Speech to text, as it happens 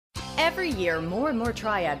Every year, more and more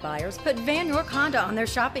Triad buyers put Vann York Honda on their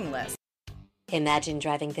shopping list. Imagine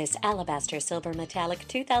driving this alabaster silver metallic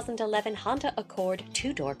 2011 Honda Accord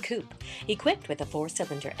two-door coupe, equipped with a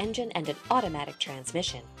 4-cylinder engine and an automatic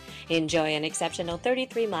transmission. Enjoy an exceptional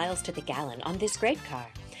 33 miles to the gallon on this great car,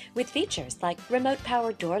 with features like remote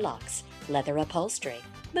power door locks, leather upholstery,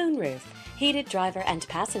 moonroof, heated driver and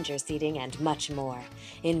passenger seating, and much more.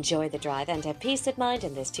 Enjoy the drive and have peace of mind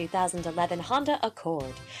in this 2011 Honda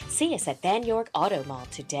Accord. See us at Vann York Auto Mall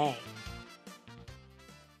today.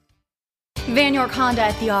 Vann York Honda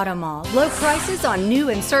at the Auto Mall. Low prices on new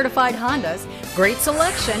and certified Hondas, great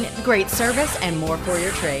selection, great service, and more for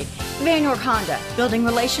your trade. Vann York Honda, building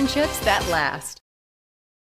relationships that last.